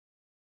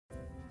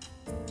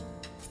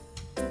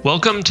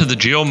Welcome to the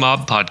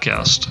GeoMob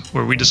podcast,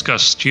 where we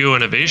discuss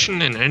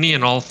geo-innovation in any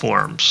and all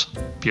forms,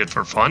 be it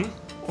for fun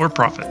or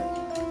profit.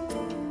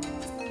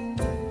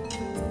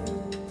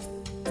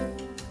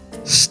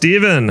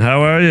 Stephen,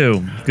 how are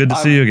you? Good to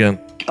see you again.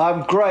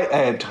 I'm great,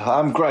 Ed.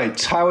 I'm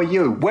great. How are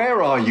you?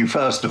 Where are you,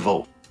 first of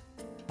all?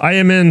 I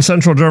am in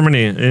central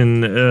Germany,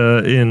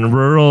 in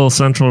rural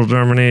central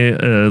Germany,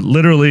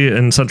 literally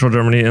in central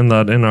Germany. In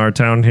our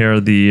town here,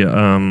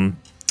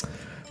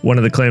 one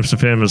of the claims to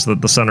fame is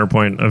that the center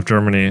point of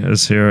Germany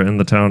is here in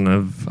the town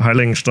of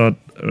Heiligenstadt,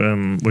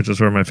 which is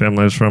where my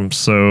family is from.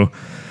 So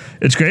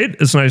it's great.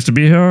 It's nice to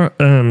be here.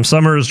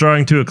 Summer is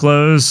drawing to a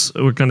close.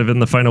 We're kind of in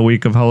the final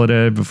week of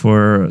holiday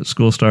before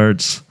school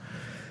starts.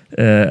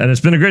 And it's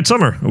been a great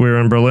summer. We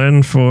were in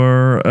Berlin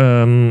for,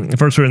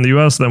 first we were in the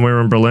US, then we were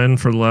in Berlin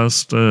for the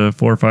last 4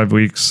 or 5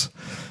 weeks.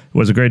 It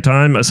was a great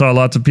time. I saw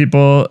lots of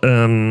people,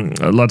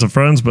 lots of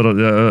friends, but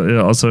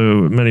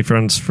also many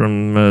friends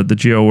from the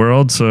geo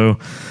world. So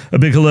a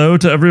big hello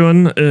to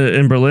everyone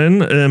in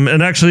Berlin.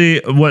 And actually,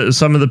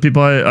 some of the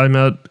people I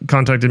met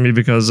contacted me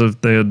because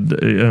they had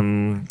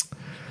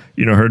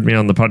heard me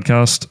on the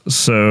podcast.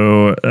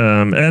 So,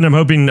 and I'm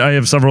hoping I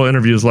have several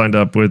interviews lined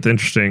up with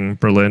interesting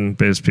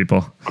Berlin-based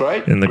people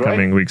in the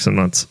coming weeks and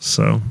months.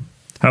 So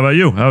how about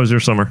you? How was your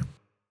summer?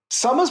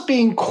 Summer's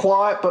been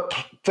quiet, but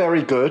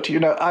very good.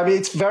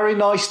 It's very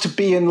nice to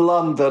be in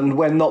London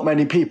when not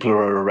many people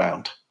are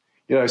around.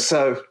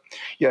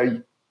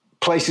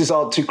 Places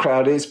aren't too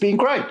crowded. It's been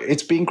great.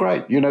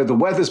 The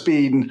weather's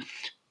been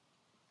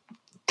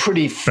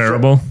pretty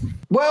bearable.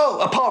 Well,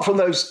 apart from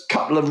those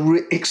couple of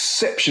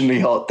exceptionally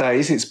hot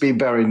days, it's been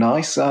very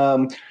nice.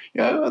 So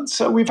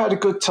we've had a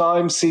good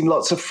time, seen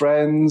lots of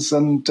friends,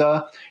 and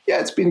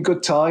it's been a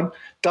good time.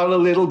 Done a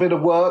little bit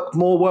of work,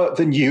 more work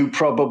than you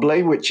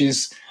probably, which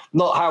is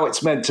not how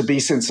it's meant to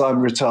be since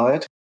I'm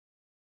retired.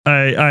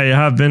 I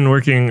have been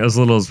working as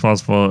little as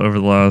possible over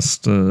the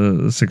last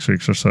 6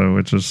 weeks or so,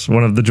 which is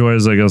one of the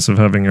joys, I guess, of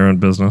having your own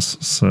business.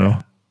 So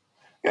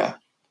yeah.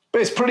 But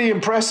it's pretty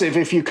impressive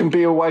if you can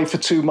be away for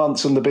 2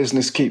 months and the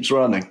business keeps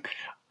running.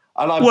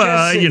 And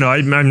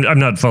I'm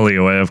not fully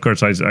away. Of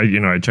course, I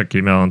check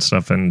email and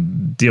stuff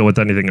and deal with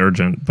anything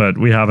urgent, but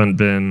we haven't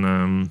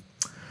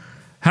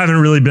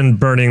really been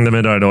burning the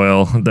midnight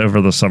oil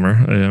over the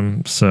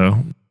summer. So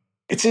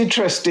it's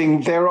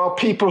interesting. There are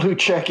people who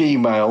check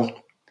email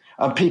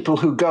and people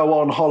who go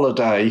on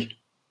holiday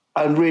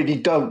and really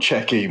don't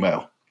check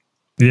email.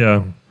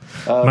 Yeah.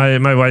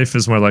 My wife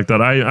is more like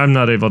that. I'm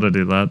not able to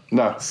do that.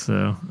 No.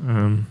 So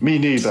me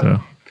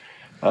neither.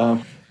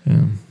 So,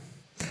 yeah.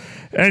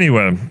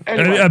 Anyway,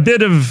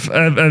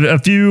 a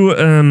few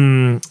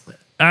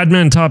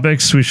admin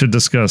topics we should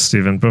discuss,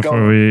 Stephen,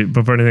 before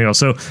anything else.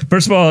 So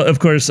first of all, of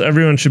course,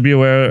 everyone should be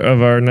aware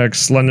of our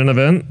next London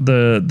event.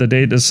 The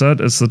date is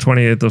set. It's the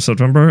 28th of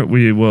September.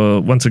 We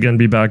will once again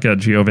be back at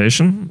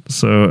Geovation.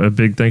 So a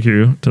big thank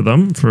you to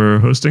them for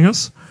hosting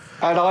us.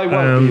 And I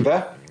won't be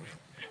there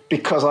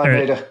because I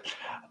made a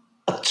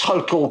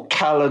total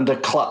calendar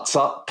klutz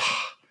up.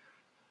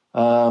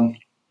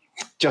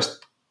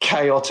 Just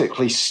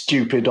chaotically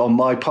stupid on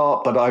my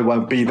part, but I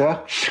won't be there.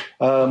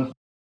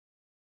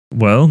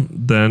 Well,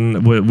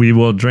 then we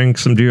will drink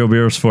some Geo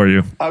beers for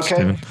you. Okay.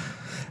 Stephen.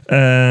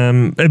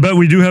 But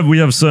we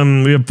have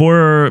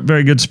 4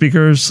 very good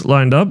speakers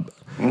lined up.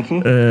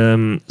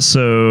 Mm-hmm.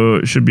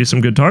 So should be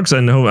some good talks,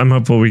 and I'm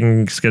hopeful we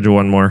can schedule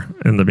one more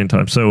in the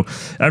meantime. So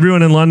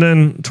everyone in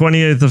London,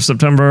 28th of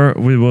September,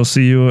 we will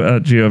see you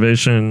at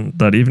Geovation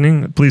that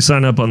evening. Please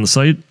sign up on the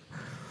site.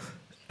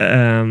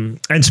 And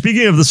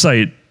speaking of the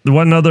site,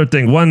 one other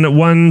thing,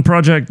 one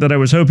project that I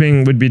was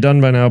hoping would be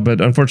done by now, but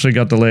unfortunately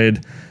got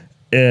delayed,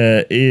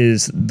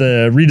 is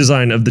the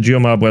redesign of the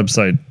GeoMob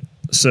website.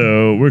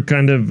 So we're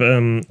kind of,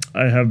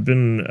 I have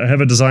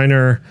a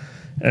designer,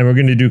 and we're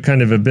going to do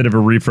kind of a bit of a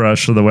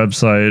refresh of the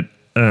website,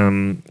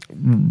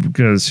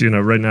 because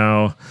right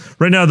now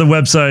the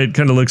website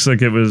kind of looks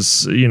like it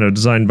was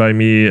designed by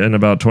me in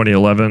about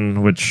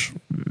 2011, which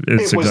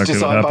is exactly what happened. It was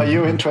designed by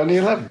you in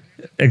 2011.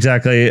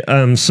 Exactly.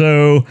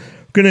 So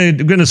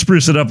gonna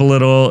spruce it up a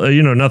little.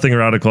 Nothing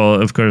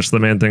radical. Of course, the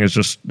main thing is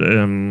just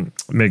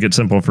make it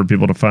simple for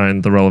people to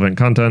find the relevant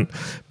content.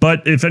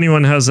 But if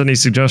anyone has any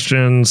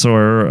suggestions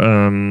or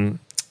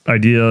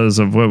ideas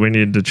of what we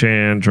need to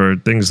change or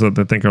things that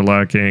they think are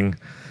lacking,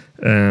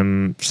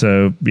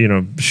 so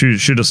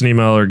shoot us an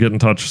email or get in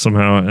touch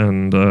somehow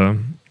and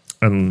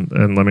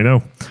let me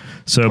know.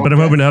 So, okay. But I'm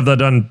hoping to have that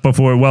done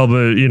before. Well,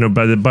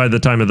 by the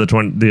time of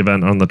the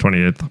event on the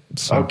 28th.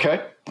 So.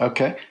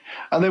 Okay.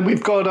 And then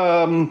we've got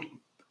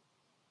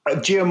a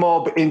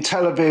GeoMob in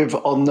Tel Aviv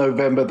on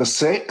November the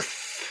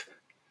 6th.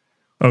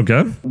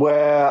 Okay.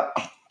 Where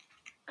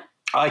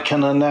I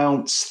can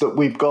announce that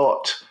we've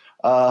got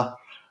a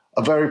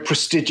very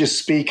prestigious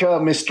speaker,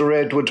 Mr.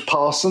 Edward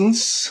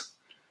Parsons.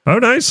 Oh,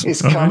 nice.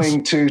 Is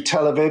coming to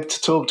Tel Aviv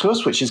to talk to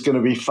us, which is going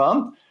to be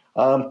fun.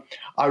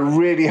 I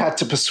really had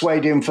to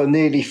persuade him for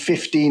nearly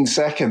 15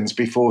 seconds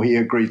before he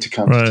agreed to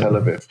come to Tel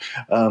Aviv.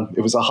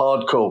 It was a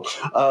hard call.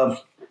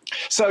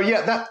 So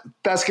yeah,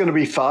 that's going to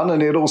be fun,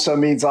 and it also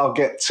means I'll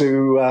get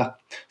to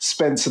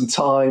spend some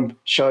time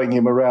showing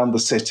him around the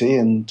city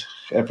and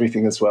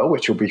everything as well,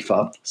 which will be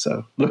fun.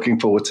 So looking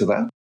forward to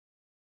that.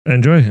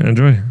 Enjoy.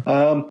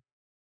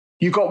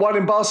 You got one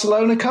in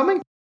Barcelona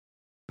coming?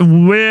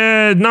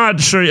 We're not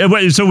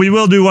sure. So we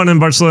will do one in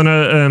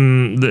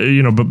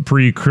Barcelona, but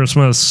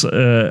pre-Christmas.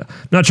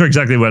 Not sure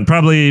exactly when.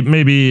 Probably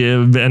maybe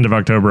the end of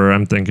October,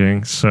 I'm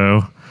thinking.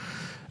 So,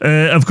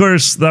 of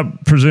course,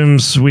 that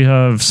presumes we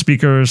have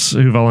speakers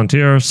who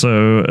volunteer.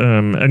 So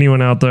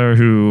anyone out there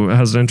who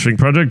has an interesting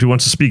project, who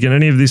wants to speak in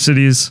any of these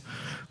cities,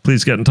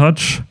 please get in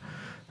touch.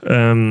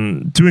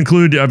 To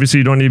include, obviously,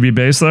 you don't need to be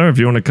based there. If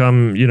you want to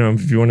come,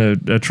 if you want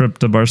a trip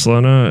to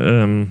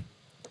Barcelona,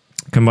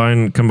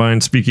 combine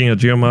speaking at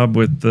GeoMob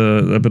with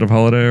a bit of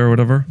holiday or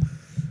whatever,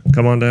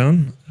 come on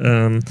down.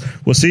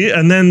 We'll see.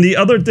 And then the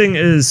other thing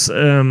is,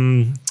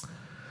 having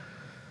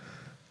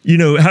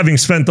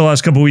spent the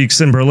last couple of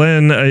weeks in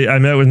Berlin, I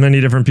met with many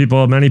different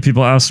people. Many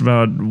people asked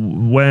about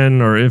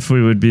when or if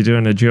we would be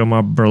doing a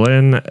GeoMob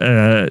Berlin.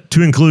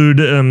 To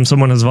include,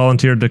 someone has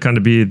volunteered to kind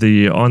of be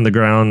the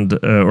on-the-ground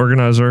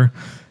organizer.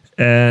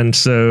 And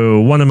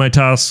so one of my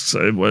tasks,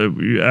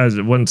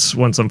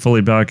 once I'm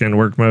fully back in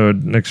work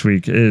mode next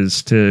week,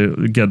 is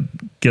to get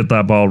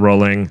that ball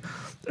rolling.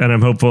 And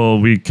I'm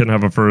hopeful we can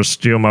have a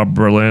first GeoMob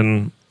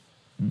Berlin,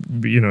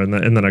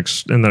 in the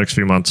next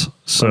few months.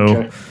 So.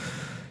 Okay.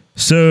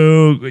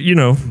 So,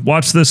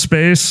 watch this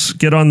space,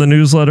 get on the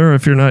newsletter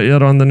if you're not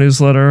yet on the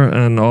newsletter,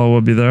 and all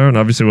will be there. And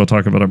obviously we'll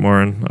talk about it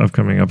more in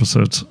upcoming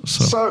episodes.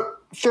 So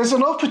there's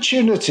an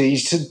opportunity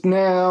to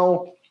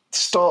now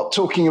start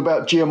talking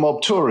about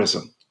GeoMob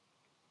tourism.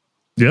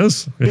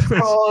 Yes.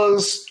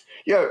 Because,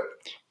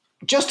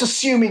 just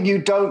assuming you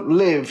don't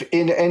live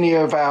in any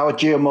of our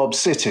GeoMob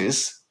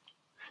cities,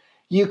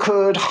 you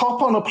could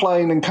hop on a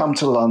plane and come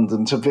to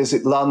London to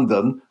visit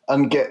London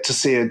and get to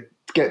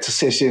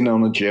sit in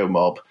on a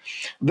GeoMob.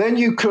 Then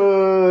you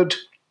could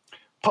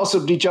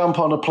possibly jump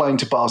on a plane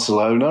to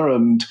Barcelona,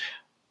 and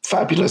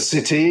fabulous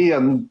city,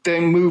 and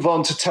then move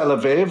on to Tel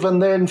Aviv,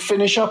 and then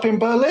finish up in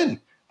Berlin.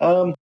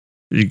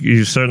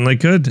 You certainly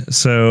could.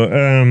 So,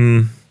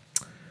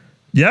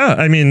 yeah,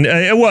 I mean,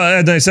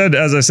 as I said,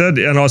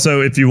 and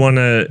also if you want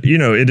to,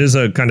 it is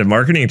a kind of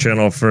marketing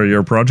channel for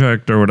your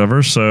project or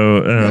whatever.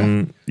 So,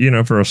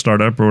 for a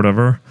startup or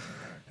whatever.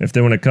 If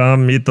they want to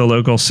come meet the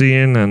local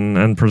scene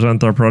and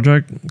present their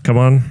project, come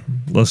on,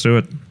 let's do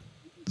it.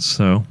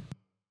 So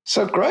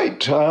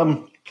great.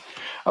 And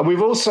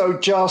we've also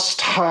just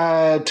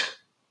had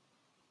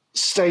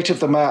State of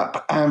the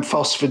Map and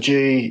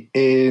Phosphagy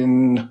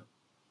in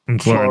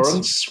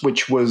Florence,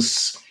 which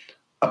was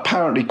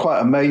apparently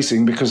quite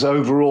amazing because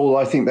overall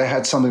I think they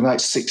had something like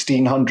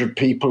 1,600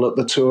 people at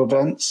the two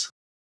events.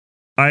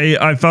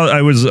 I felt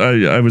I was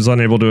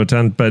unable to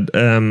attend, but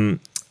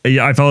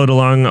I followed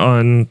along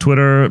on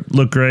Twitter.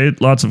 Looked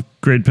great. Lots of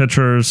great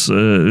pictures.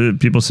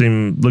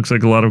 Looks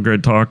like a lot of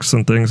great talks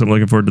and things. I'm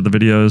looking forward to the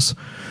videos.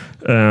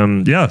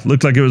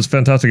 Looked like it was a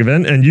fantastic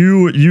event. And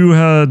you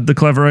had the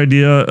clever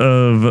idea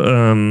of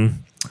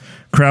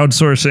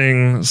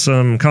crowdsourcing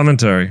some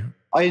commentary.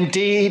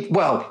 Indeed.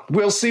 Well,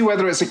 we'll see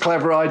whether it's a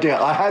clever idea.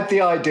 I had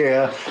the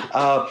idea,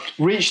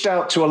 reached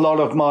out to a lot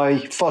of my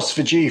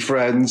Phosphagy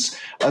friends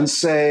and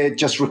said,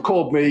 just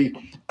record me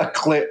a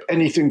clip,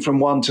 anything from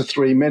 1 to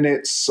 3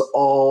 minutes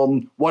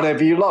on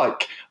whatever you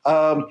like.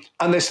 And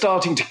they're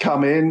starting to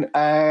come in,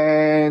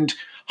 and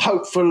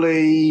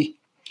hopefully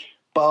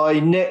by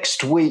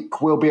next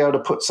week we'll be able to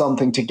put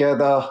something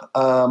together,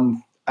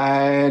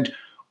 and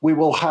we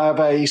will have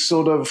a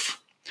sort of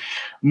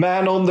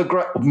man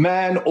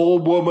or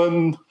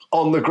woman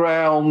on the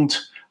ground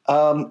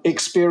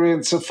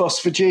experience of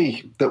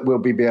Phosphagy that we'll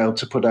be able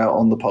to put out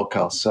on the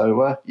podcast.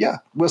 So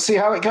we'll see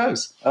how it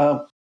goes.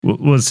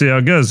 We'll see how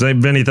it goes.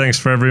 Many thanks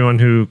for everyone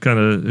who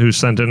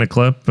sent in a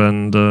clip,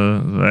 and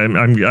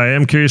I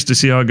am curious to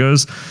see how it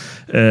goes.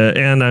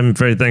 And I'm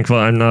very thankful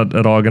I'm not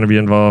at all going to be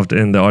involved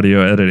in the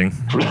audio editing.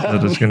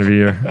 That is going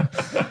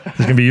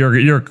to be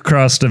your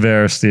cross to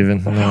bear,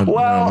 Stephen.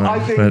 I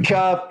think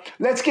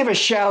let's give a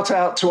shout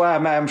out to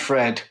our man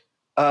Fred.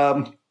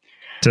 To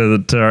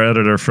our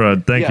editor,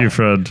 Fred. Thank you,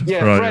 Fred.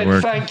 Yeah, for Fred, your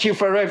work. Thank you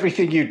for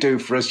everything you do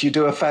for us. You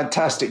do a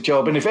fantastic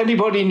job. And if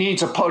anybody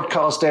needs a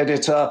podcast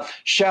editor,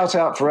 shout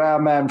out for our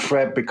man,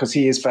 Fred, because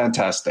he is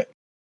fantastic.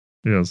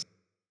 Yes.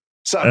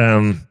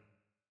 So,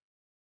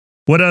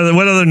 what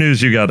other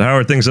news you got? How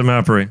are things at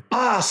Mappery?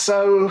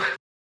 So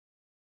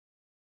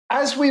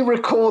as we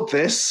record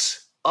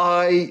this,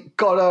 I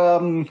got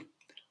a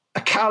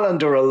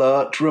calendar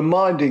alert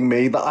reminding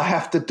me that I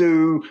have to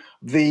do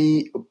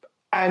the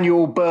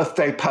annual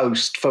birthday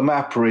post for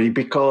Mappery,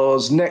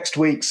 because next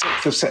week,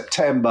 6th of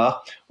September,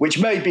 which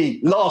may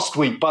be last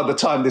week by the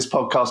time this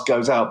podcast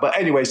goes out, but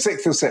anyway,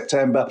 6th of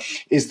September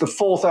is the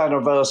 4th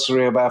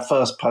anniversary of our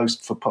first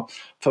post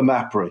for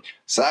Mappery.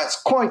 So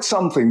that's quite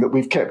something that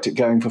we've kept it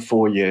going for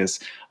 4 years.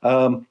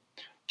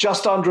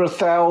 Just under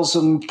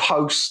 1,000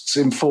 posts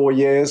in 4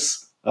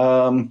 years.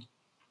 I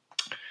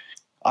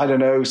don't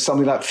know,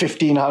 something like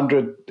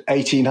 1,500,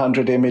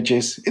 1,800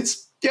 images.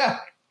 Yeah,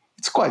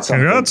 it's quite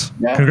something. Congrats.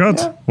 Yeah,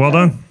 Congrats. yeah, Well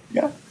done.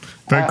 Yeah.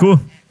 Very cool.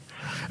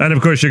 And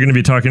of course, you're going to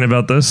be talking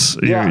about this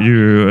at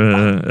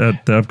the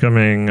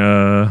upcoming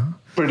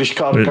British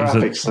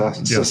Cartographic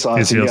Society.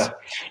 PCS. Yeah.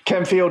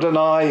 Ken Field and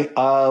I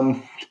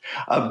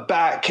are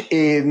back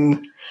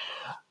in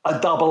a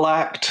double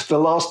act. The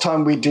last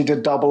time we did a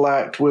double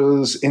act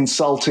was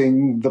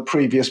insulting the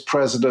previous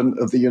president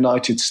of the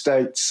United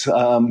States.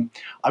 I'm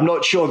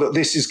not sure that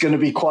this is going to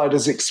be quite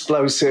as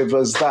explosive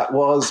as that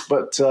was,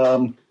 but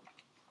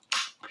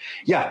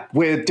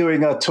we're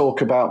doing a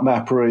talk about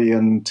Mappery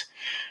and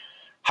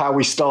how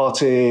we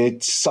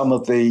started, some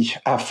of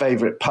our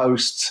favorite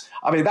posts.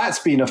 I mean, that's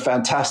been a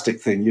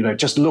fantastic thing,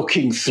 just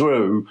looking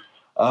through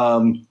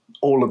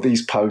all of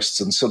these posts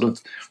and sort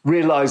of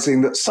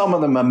realizing that some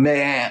of them are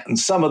meh and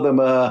some of them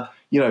are,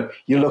 you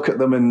look at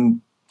them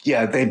and,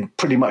 they're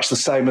pretty much the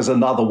same as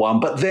another one.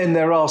 But then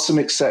there are some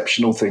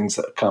exceptional things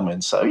that come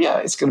in. So,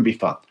 it's going to be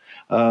fun.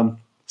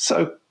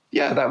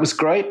 That was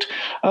great.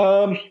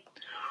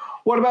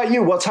 What about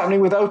you? What's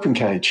happening with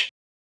OpenCage?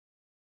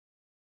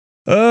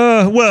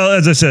 Well,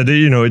 as I said,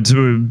 it's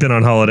been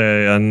on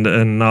holiday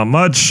and not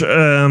much.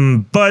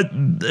 But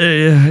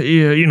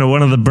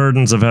one of the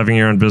burdens of having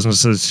your own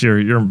business is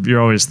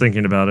you're always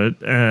thinking about it.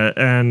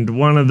 And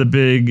one of the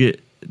big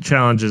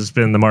challenges has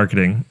been the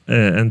marketing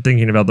and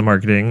thinking about the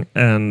marketing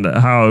and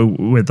how,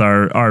 with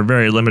our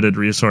very limited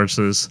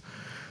resources,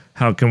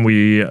 how can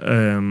we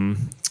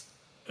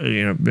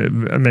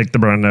make the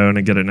brand known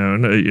and get it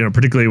known,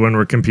 particularly when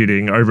we're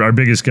competing. Our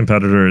biggest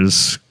competitor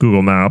is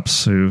Google Maps,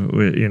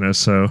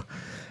 so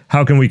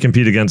how can we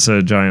compete against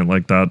a giant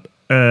like that?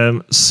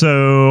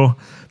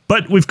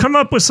 But we've come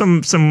up with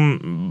some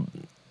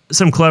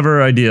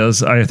clever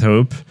ideas, I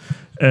hope.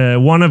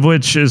 One of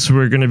which is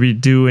we're going to be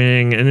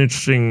doing an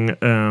interesting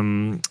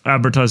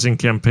advertising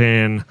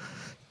campaign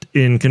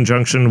in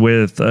conjunction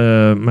with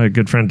my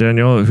good friend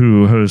Daniel,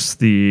 who hosts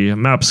the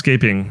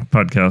Mapscaping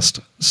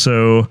podcast.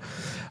 So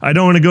I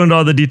don't want to go into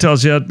all the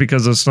details yet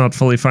because it's not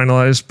fully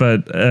finalized,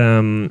 but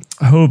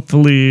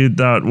hopefully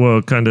that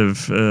will kind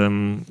of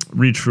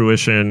reach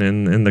fruition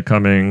in the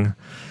coming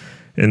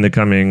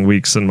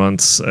weeks and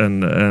months,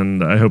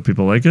 and I hope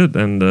people like it,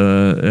 and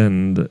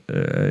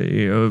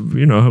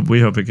we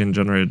hope it can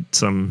generate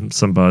some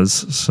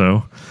buzz.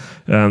 So.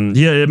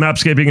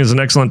 Mapscaping is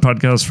an excellent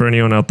podcast for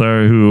anyone out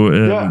there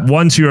who,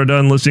 once you are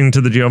done listening to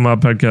the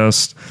GeoMob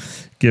podcast,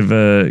 give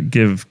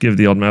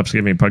the old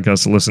Mapscaping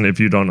podcast a listen if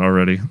you don't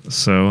already.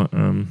 So,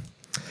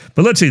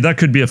 but let's see, that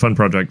could be a fun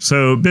project.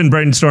 So, been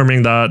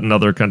brainstorming that and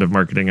other kind of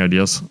marketing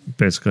ideas,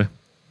 basically.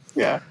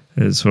 Yeah,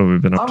 is what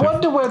we've been up to. I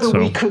wonder whether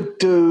we could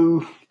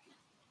do.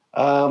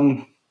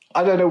 I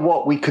don't know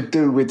what we could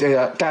do with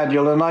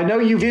Daniel, and I know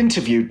you've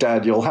interviewed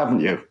Daniel, haven't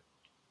you?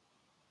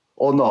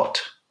 Or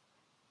not?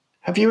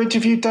 Have you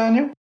interviewed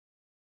Daniel?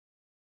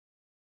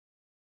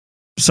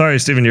 Sorry,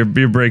 Stephen,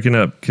 you're breaking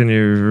up. Can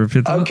you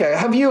repeat that? Okay.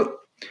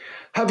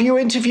 Have you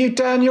interviewed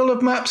Daniel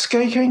of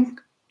Mapscaping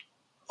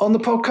on the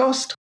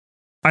podcast?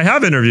 I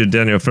have interviewed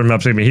Daniel from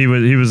Mapscaping.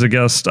 He was a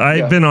guest. I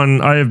have been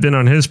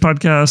on his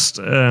podcast.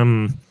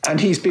 And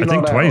he's been I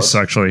think on twice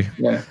ours. Actually.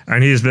 Yeah.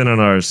 And he's been on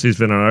ours.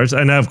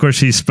 And of course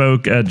he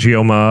spoke at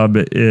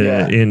GeoMob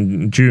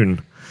in June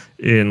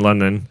in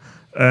London.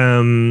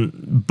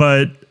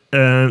 But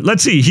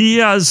let's see. He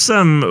has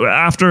some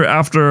after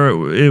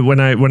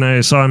when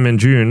I saw him in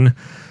June.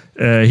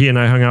 He and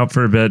I hung out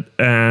for a bit,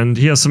 and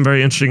he has some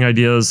very interesting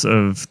ideas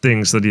of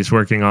things that he's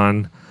working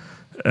on.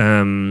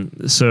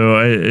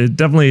 So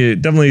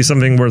definitely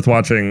something worth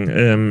watching.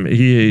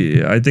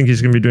 I think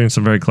he's going to be doing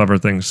some very clever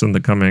things in the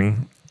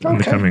coming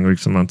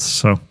weeks and months.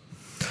 So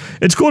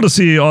it's cool to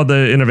see all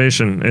the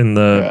innovation in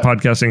the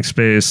podcasting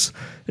space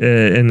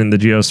and in the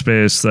geo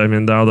space. I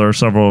mean, now there are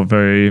several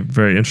very,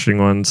 very interesting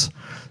ones.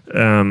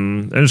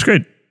 And it's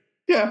great.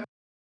 Yeah.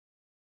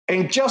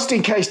 And just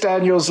in case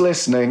Daniel's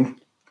listening,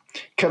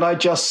 can I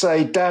just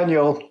say,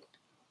 Daniel,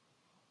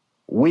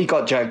 we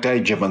got Jack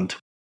Dangermond.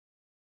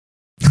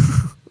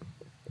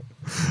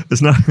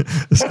 It's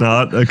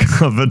not a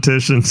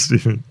competition,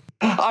 Stephen.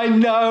 I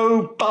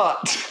know,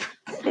 but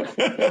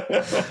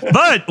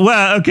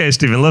well, okay,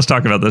 Stephen, let's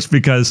talk about this,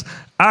 because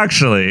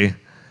actually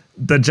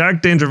the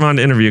Jack Dangermond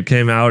interview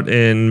came out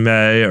in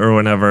May or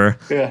whenever.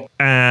 Yeah.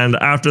 And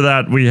after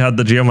that, we had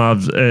the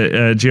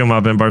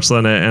GeoMob in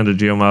Barcelona and a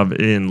GeoMob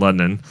in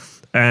London.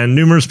 And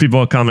numerous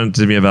people commented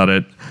to me about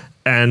it.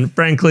 And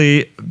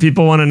frankly,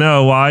 people want to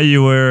know why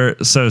you were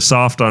so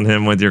soft on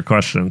him with your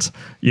questions.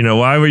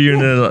 Why were you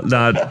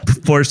not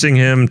forcing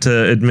him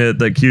to admit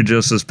that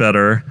QGIS is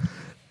better?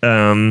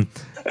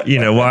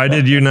 Why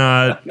did you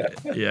not?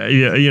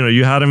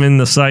 You had him in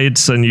the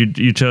sights, and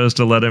you chose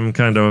to let him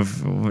kind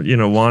of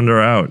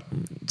wander out.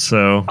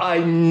 So I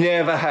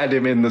never had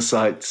him in the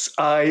sights.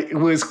 I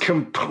was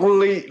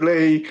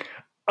completely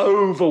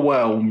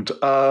overwhelmed.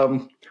 I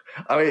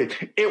mean,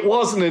 it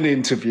wasn't an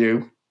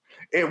interview.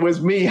 It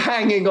was me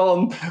hanging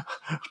on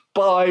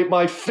by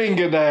my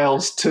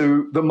fingernails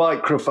to the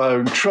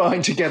microphone,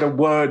 trying to get a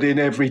word in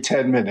every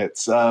 10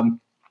 minutes. And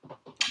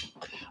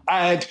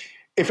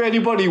if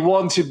anybody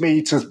wanted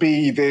me to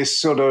be this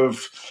sort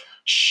of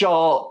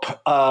sharp,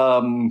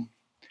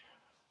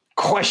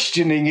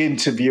 questioning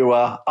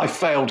interviewer, I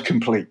failed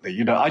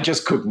completely. I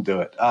just couldn't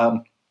do it.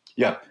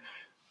 Yeah.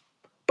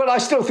 But I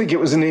still think it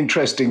was an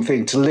interesting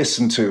thing to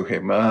listen to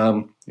him.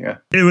 Yeah.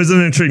 It was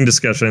an intriguing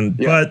discussion.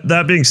 Yeah. But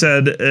that being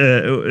said,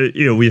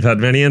 we've had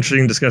many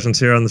interesting discussions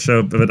here on the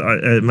show, but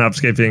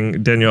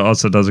Mapscaping, Daniel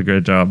also does a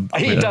great job.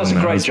 He does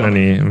a great job.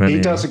 He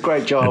does a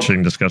great job.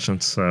 Interesting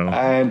discussions. So,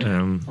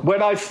 and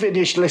when I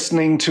finished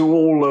listening to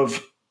all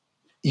of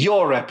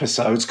your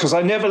episodes, because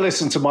I never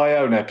listen to my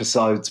own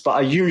episodes, but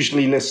I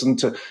usually listen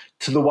to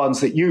the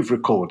ones that you've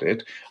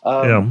recorded,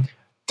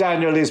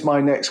 Daniel is my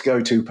next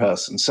go-to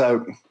person.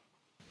 So...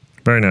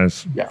 Very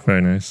nice. Yeah.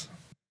 Very nice.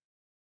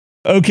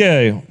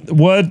 Okay.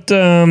 What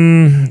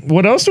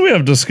else do we have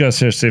to discuss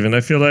here, Stephen? I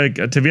feel like,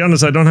 to be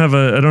honest, I don't have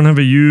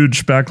a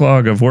huge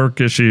backlog of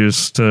work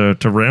issues to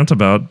rant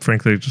about,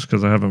 frankly, just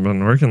because I haven't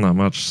been working that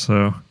much.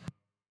 So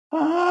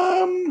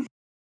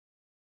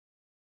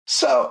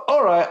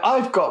all right,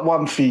 I've got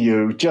one for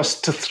you,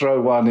 just to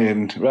throw one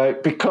in,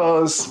 right?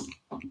 Because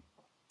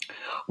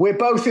we're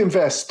both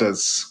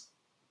investors.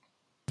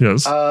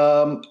 Yes.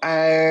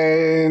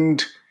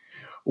 And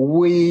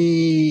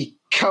we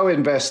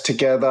co-invest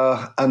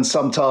together, and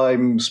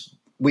sometimes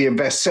we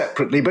invest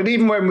separately. But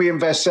even when we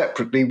invest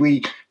separately,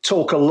 we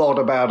talk a lot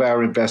about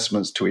our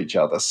investments to each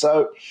other.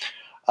 So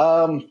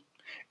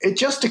it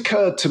just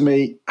occurred to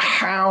me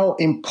how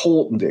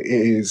important it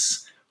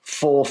is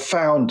for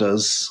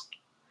founders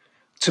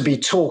to be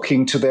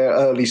talking to their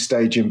early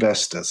stage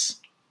investors,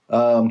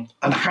 and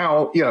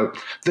how,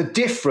 the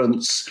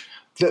difference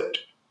that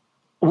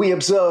we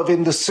observe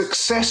in the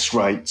success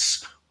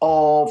rates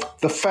of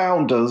the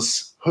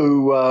founders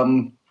who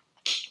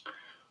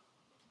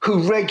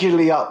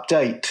regularly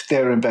update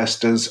their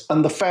investors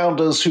and the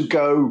founders who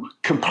go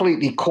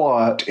completely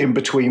quiet in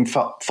between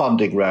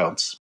funding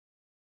rounds.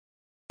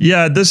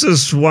 Yeah, this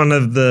is one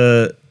of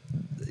the,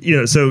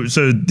 so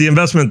the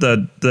investment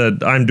that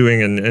I'm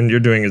doing and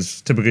you're doing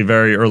is typically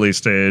very early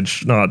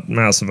stage, not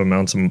massive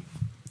amounts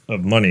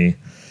of money.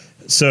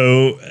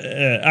 So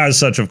as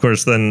such, of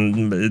course,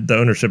 then the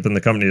ownership in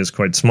the company is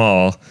quite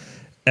small.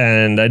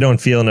 And I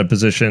don't feel in a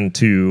position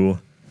to,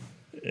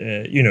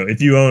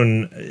 if you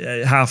own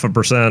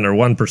 0.5% or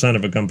 1%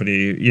 of a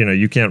company,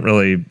 you can't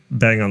really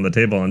bang on the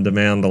table and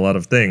demand a lot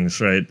of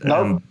things, right?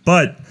 No.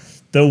 But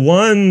the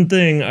one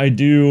thing I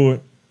do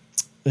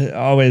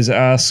always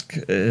ask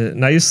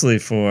nicely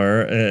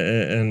for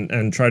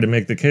and try to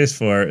make the case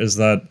for is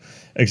that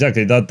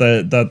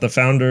the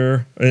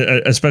founder,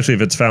 especially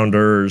if it's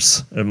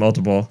founders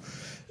multiple,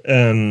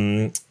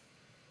 send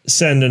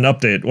an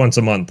update once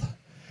a month.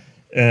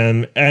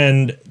 And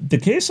the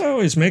case I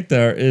always make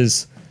there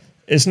is,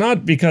 it's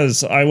not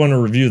because I want to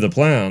review the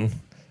plan.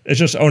 It's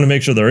just I want to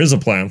make sure there is a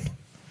plan.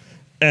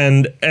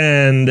 And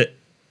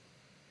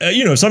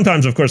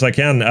sometimes, of course, I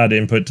can add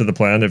input to the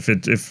plan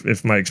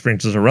if my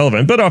experiences are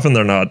relevant, but often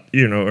they're not,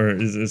 or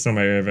it's not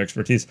my area of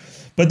expertise.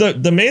 But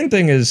the main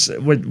thing is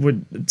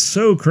what's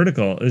so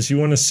critical is you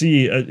want to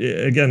see,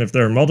 again, if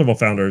there are multiple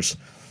founders,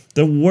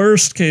 the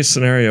worst case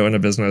scenario in a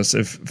business,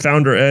 if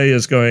founder A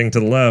is going to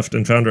the left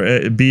and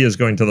founder B is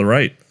going to the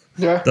right,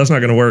 that's not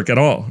going to work at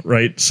all,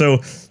 right? So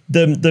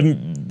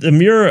the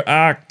mere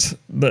act,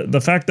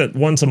 the fact that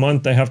once a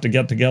month they have to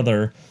get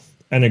together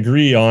and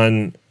agree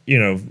on,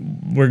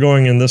 we're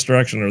going in this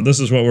direction, or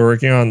this is what we're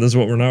working on, this is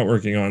what we're not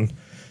working on.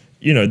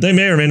 They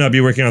may or may not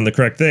be working on the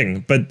correct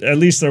thing, but at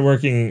least they're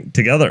working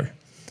together.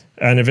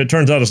 And if it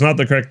turns out it's not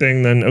the correct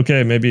thing, then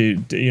okay, maybe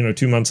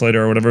 2 months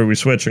later or whatever, we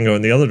switch and go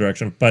in the other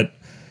direction. But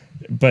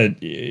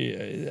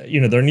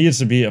there needs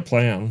to be a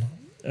plan.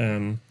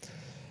 And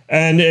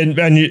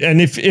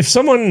if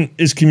someone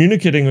is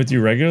communicating with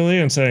you regularly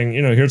and saying,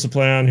 here's the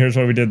plan, here's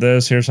why we did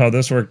this, here's how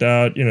this worked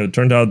out, it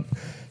turned out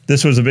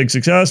this was a big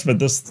success, but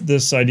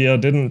this idea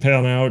didn't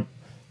pan out.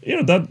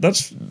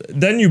 That's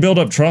then you build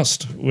up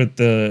trust with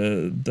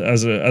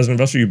as an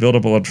investor, you build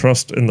up a lot of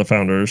trust in the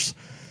founders.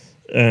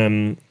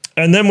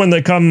 And then when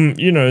they come,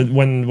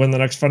 when the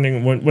next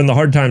funding, when the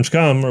hard times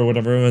come or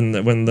whatever,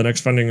 when the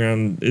next funding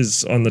round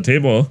is on the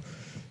table,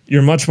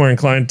 you're much more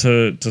inclined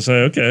to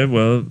say, okay,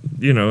 well,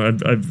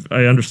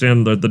 I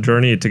understand the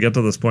journey to get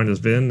to this point has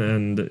been,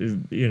 and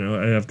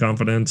I have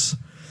confidence.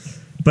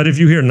 But if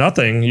you hear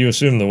nothing, you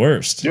assume the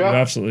worst. Yeah. You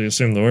absolutely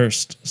assume the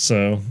worst.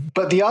 So,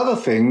 but the other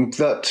thing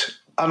that,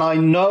 and I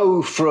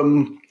know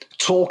from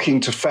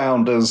talking to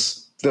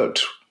founders that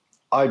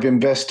I've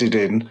invested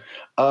in,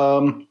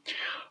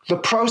 the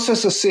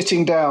process of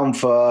sitting down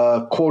for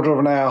a quarter of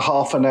an hour,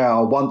 half an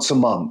hour, once a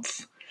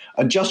month,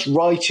 and just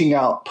writing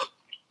up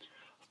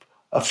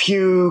a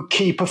few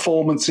key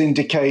performance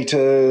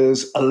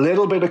indicators, a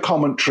little bit of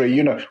commentary.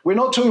 We're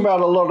not talking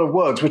about a lot of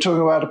words. We're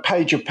talking about a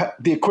page of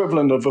the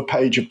equivalent of a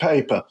page of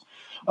paper.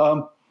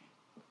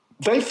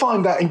 They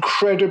find that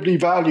incredibly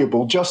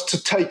valuable, just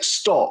to take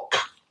stock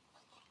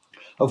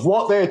of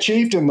what they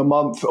achieved in the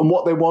month and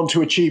what they want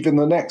to achieve in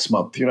the next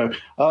month. The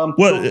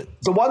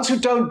ones who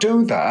don't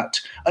do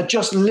that are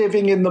just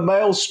living in the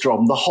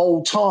maelstrom the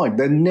whole time.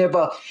 They're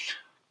never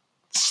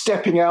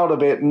stepping out a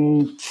bit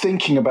and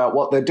thinking about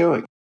what they're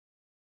doing.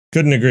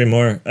 Couldn't agree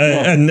more.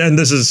 And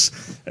this is,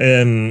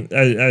 and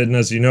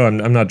as you know,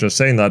 I'm not just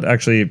saying that.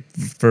 Actually,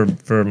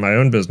 for my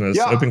own business,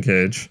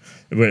 OpenCage,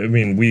 I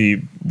mean,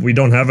 we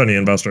don't have any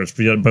investors,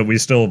 but we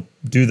still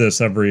do this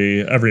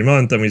every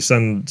month, and we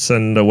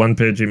send a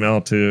one-page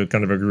email to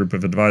kind of a group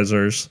of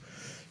advisors,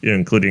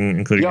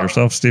 including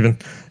yourself, Stephen,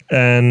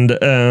 and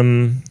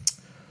the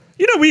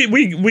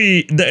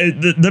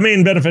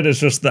main benefit is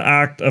just the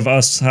act of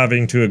us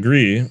having to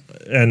agree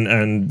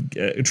and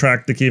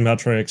track the key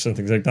metrics and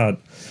things like that.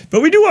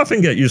 But we do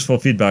often get useful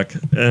feedback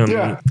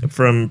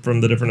from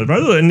the different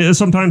advisors, and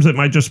sometimes it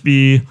might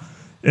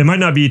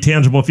not be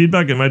tangible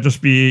feedback. It might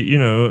just be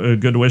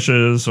good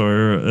wishes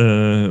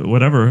or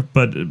whatever.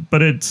 But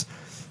it's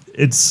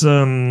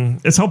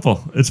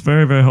helpful. It's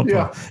very, very helpful.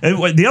 Yeah.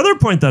 And the other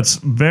point that's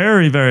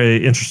very,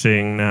 very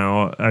interesting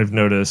now, I've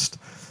noticed,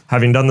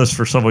 having done this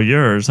for several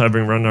years,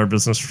 having run our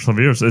business for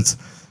several years, it's,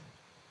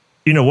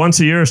 once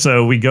a year or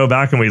so, we go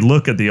back and we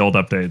look at the old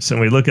updates and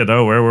we look at,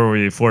 where were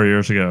we 4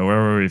 years ago? Where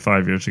were we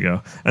 5 years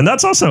ago? And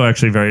that's also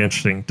actually very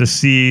interesting to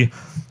see,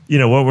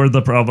 what were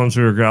the problems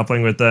we were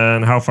grappling with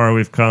then, how far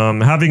we've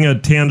come, having a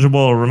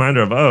tangible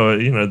reminder of,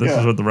 this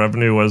is what the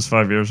revenue was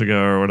 5 years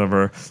ago or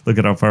whatever. Look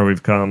at how far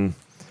we've come.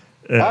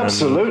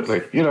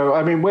 Absolutely.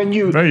 When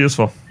you... Very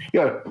useful.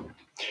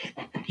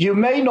 You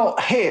may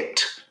not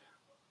hit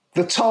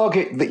the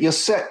target that you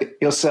set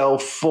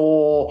yourself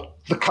for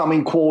the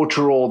coming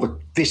quarter or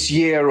this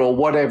year or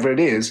whatever it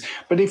is.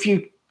 But if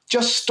you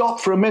just stop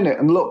for a minute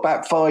and look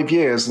back 5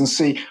 years and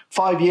see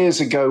 5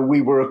 years ago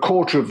we were a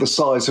quarter of the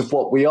size of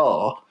what we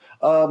are,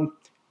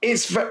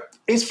 it's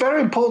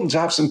very important to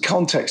have some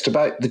context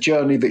about the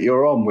journey that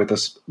you're on with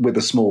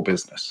a small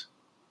business.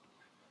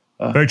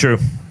 Very true.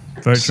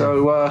 Very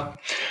true.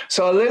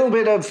 So a little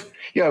bit of,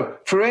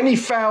 for any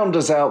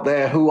founders out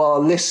there who are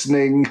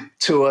listening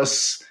to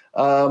us,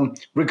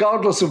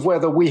 regardless of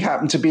whether we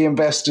happen to be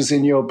investors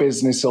in your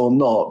business or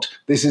not,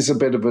 this is a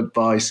bit of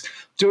advice.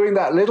 Doing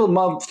that little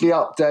monthly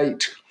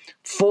update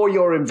for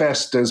your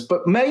investors,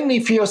 but mainly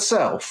for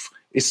yourself,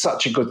 is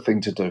such a good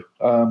thing to do.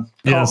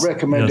 Can't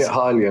recommend it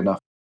highly enough.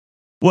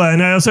 Well,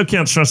 and I also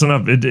can't stress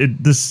enough,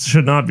 this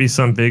should not be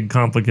some big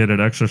complicated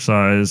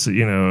exercise,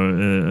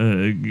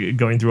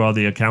 going through all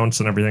the accounts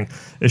and everything.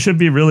 It should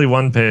be really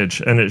one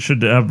page, and it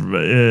should have,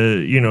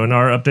 in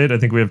our update, I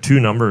think we have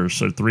 2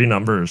 numbers or 3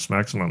 numbers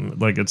maximum.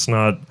 Like, it's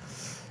not,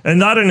 and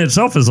that in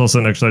itself is also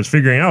an exercise,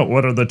 figuring out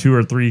what are the 2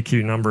 or 3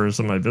 key numbers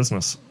in my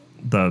business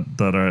that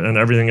are, and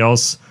everything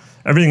else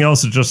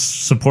is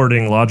just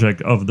supporting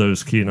logic of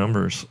those key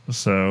numbers.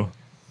 So,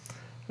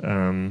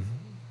 yeah.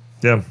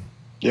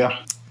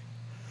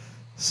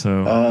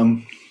 So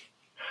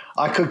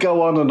I could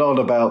go on and on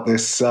about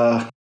this.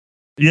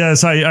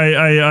 Yes, I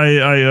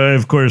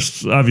of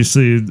course,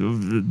 obviously,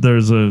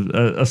 there's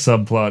a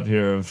subplot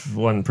here of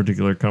one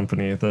particular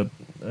company that,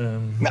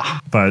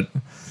 but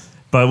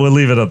we'll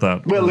leave it at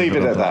that. We'll leave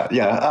it at that.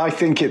 Yeah, I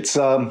think it's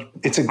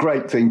a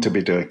great thing to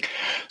be doing.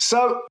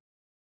 So,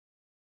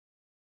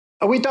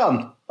 are we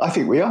done? I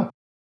think we are.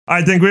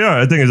 I think we are.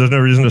 I think there's no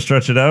reason to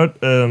stretch it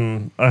out.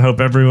 I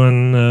hope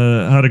everyone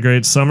had a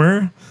great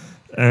summer.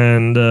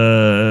 And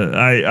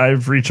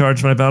I've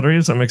recharged my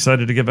batteries. I'm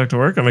excited to get back to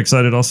work. I'm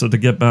excited also to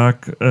get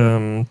back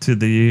to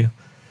the,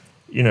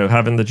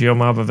 having the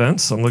GeoMob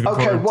events. I'm looking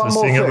forward to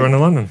seeing everyone in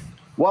London.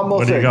 One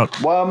more thing.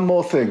 One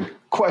more thing.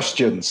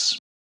 Questions.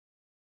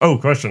 Oh,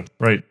 question.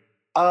 Right.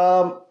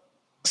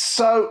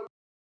 So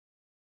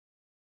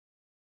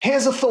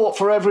here's a thought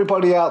for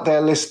everybody out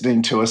there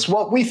listening to us.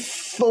 What we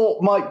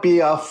thought might be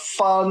a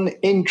fun,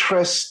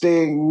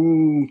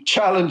 interesting,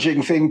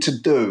 challenging thing to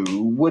do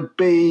would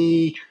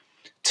be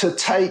to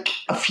take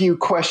a few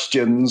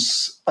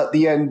questions at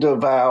the end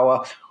of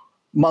our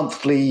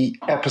monthly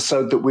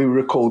episode that we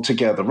record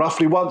together.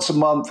 Roughly once a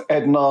month,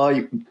 Ed and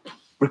I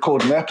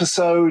record an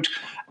episode,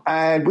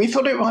 and we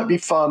thought it might be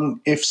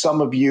fun if some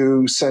of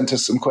you sent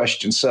us some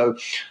questions. So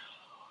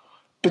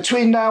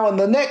between now and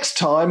the next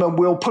time, and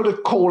we'll put a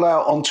call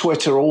out on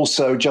Twitter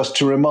also just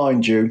to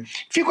remind you,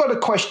 if you've got a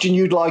question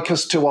you'd like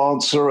us to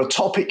answer, a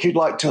topic you'd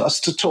like us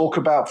to talk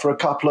about for a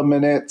couple of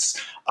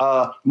minutes,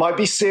 might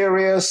be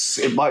serious,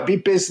 it might be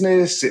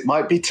business, it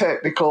might be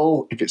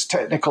technical. If it's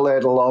technical,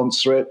 Ed will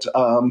answer it.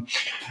 Or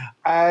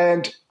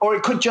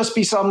it could just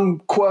be some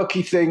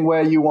quirky thing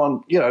where you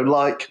want,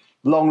 like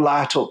long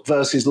lat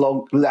versus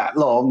long lat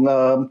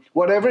long,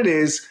 whatever it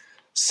is,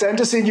 send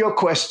us in your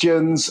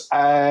questions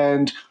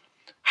and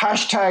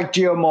hashtag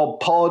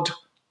GeoMobPod,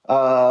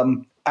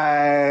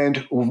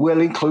 and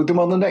we'll include them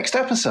on the next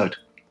episode.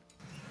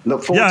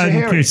 Look forward to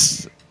hearing.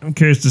 I'm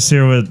curious to see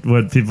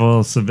what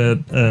people submit.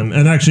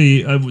 And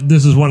actually,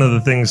 this is one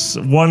of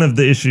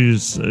the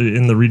issues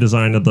in the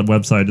redesign of the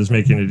website is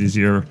making it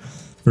easier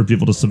for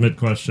people to submit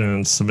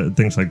questions, submit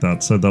things like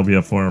that. So there'll be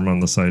a form on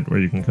the site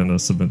where you can kind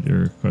of submit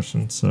your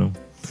questions. So,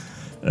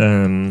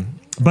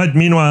 but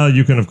meanwhile,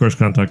 you can, of course,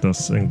 contact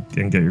us and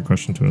get your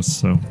question to us.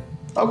 So,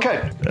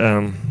 okay.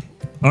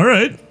 All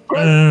right.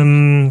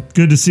 Great.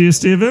 Good to see you,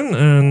 Stephen.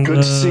 And good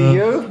to see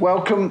you.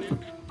 Welcome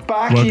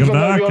back, Welcome even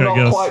back, though you're I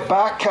not guess. quite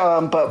back.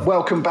 But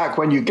welcome back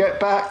when you get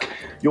back.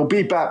 You'll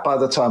be back by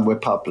the time we're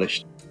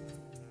published.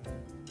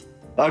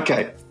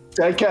 Okay,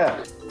 take care.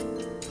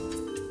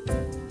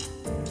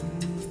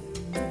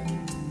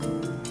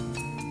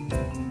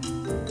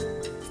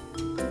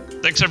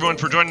 Thanks everyone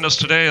for joining us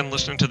today and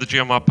listening to the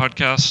GeoMob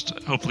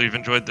podcast. Hopefully you've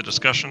enjoyed the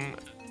discussion.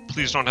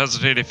 Please don't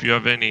hesitate if you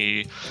have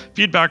any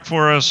feedback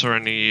for us or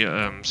any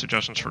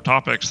suggestions for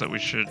topics that we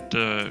should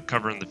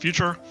cover in the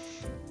future.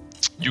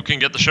 You can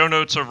get the show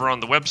notes over on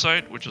the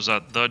website, which is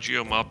at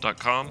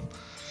thegeomob.com.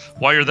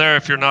 While you're there,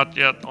 if you're not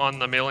yet on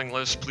the mailing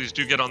list, please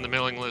do get on the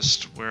mailing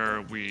list,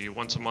 where we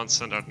once a month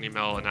send out an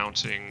email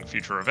announcing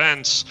future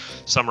events,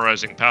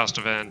 summarizing past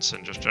events,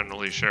 and just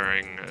generally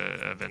sharing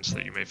events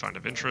that you may find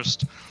of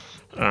interest.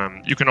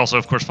 You can also,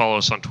 of course, follow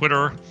us on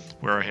Twitter,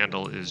 where our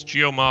handle is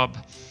GeoMob.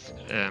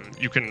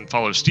 You can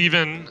follow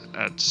Steven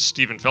at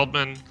Steven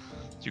Feldman.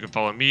 You can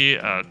follow me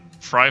at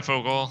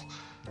Fryfogel.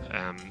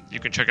 You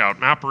can check out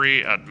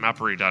Mappery at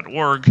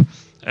mappery.org.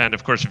 And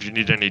of course, if you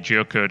need any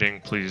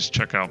geocoding, please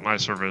check out my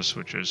service,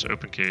 which is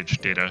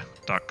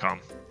opencagedata.com.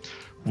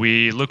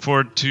 We look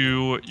forward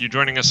to you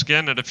joining us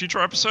again at a future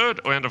episode,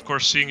 and of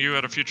course, seeing you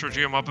at a future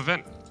GeoMob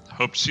event.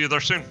 Hope to see you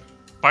there soon.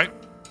 Bye.